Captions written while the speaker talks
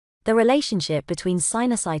The relationship between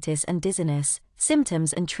sinusitis and dizziness,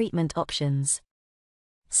 symptoms and treatment options.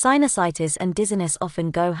 Sinusitis and dizziness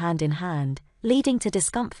often go hand in hand, leading to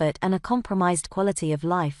discomfort and a compromised quality of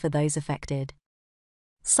life for those affected.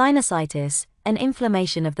 Sinusitis, an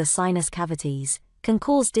inflammation of the sinus cavities, can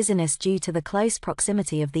cause dizziness due to the close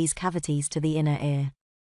proximity of these cavities to the inner ear.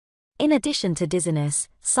 In addition to dizziness,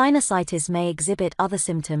 sinusitis may exhibit other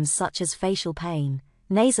symptoms such as facial pain,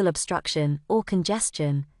 nasal obstruction or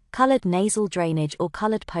congestion, colored nasal drainage or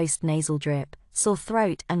colored post-nasal drip, sore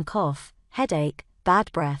throat and cough, headache,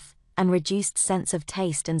 bad breath, and reduced sense of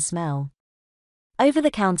taste and smell.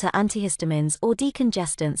 Over-the-counter antihistamines or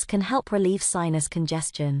decongestants can help relieve sinus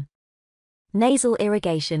congestion. Nasal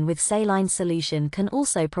irrigation with saline solution can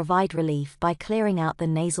also provide relief by clearing out the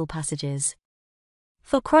nasal passages.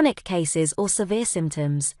 For chronic cases or severe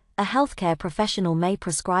symptoms, a healthcare professional may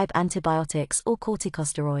prescribe antibiotics or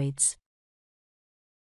corticosteroids.